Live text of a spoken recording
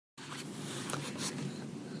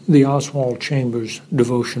The Oswald Chambers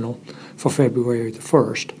devotional for February the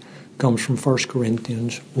 1st comes from 1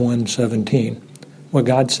 Corinthians 1:17, where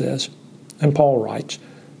God says, and Paul writes,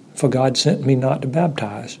 "For God sent me not to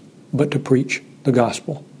baptize, but to preach the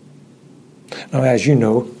gospel." Now, as you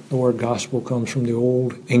know, the word gospel comes from the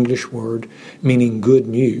Old English word meaning good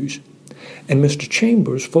news. And Mr.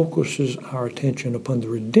 Chambers focuses our attention upon the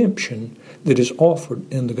redemption that is offered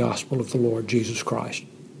in the gospel of the Lord Jesus Christ.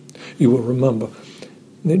 You will remember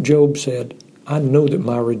that Job said, "I know that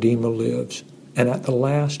my Redeemer lives, and at the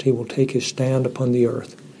last he will take his stand upon the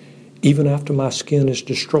earth. Even after my skin is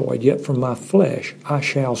destroyed, yet from my flesh I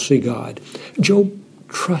shall see God." Job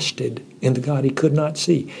trusted in the God he could not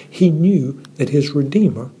see. He knew that his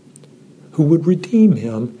Redeemer, who would redeem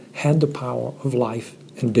him, had the power of life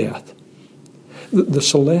and death. The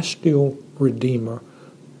celestial Redeemer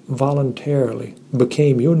voluntarily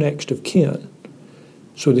became your next of kin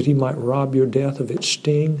so that he might rob your death of its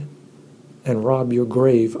sting and rob your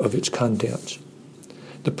grave of its contents.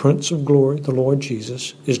 The Prince of Glory, the Lord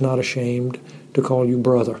Jesus, is not ashamed to call you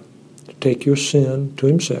brother, to take your sin to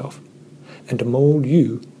himself, and to mold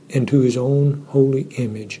you into his own holy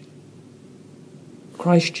image.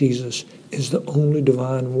 Christ Jesus is the only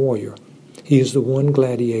divine warrior. He is the one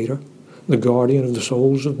gladiator, the guardian of the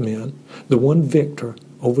souls of men, the one victor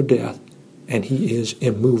over death, and he is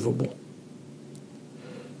immovable.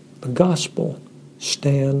 The gospel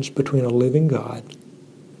stands between a living God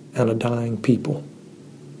and a dying people.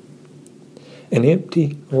 An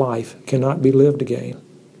empty life cannot be lived again,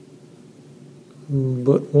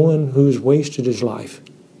 but one who has wasted his life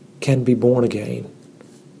can be born again.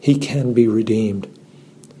 He can be redeemed.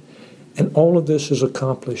 And all of this is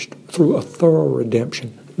accomplished through a thorough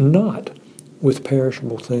redemption, not with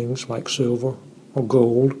perishable things like silver or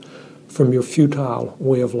gold from your futile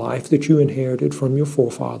way of life that you inherited from your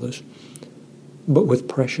forefathers, but with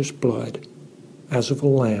precious blood, as of a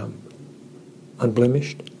lamb,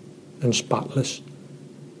 unblemished and spotless,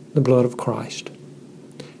 the blood of Christ.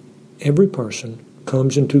 Every person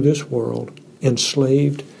comes into this world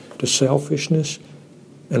enslaved to selfishness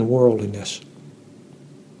and worldliness.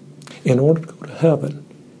 In order to go to heaven,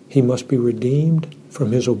 he must be redeemed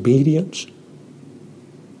from his obedience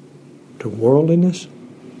to worldliness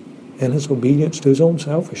and his obedience to his own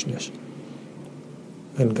selfishness.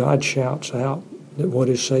 And God shouts out that what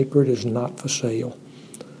is sacred is not for sale.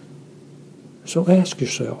 So ask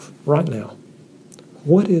yourself right now,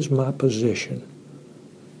 what is my position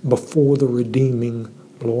before the redeeming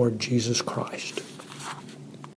Lord Jesus Christ?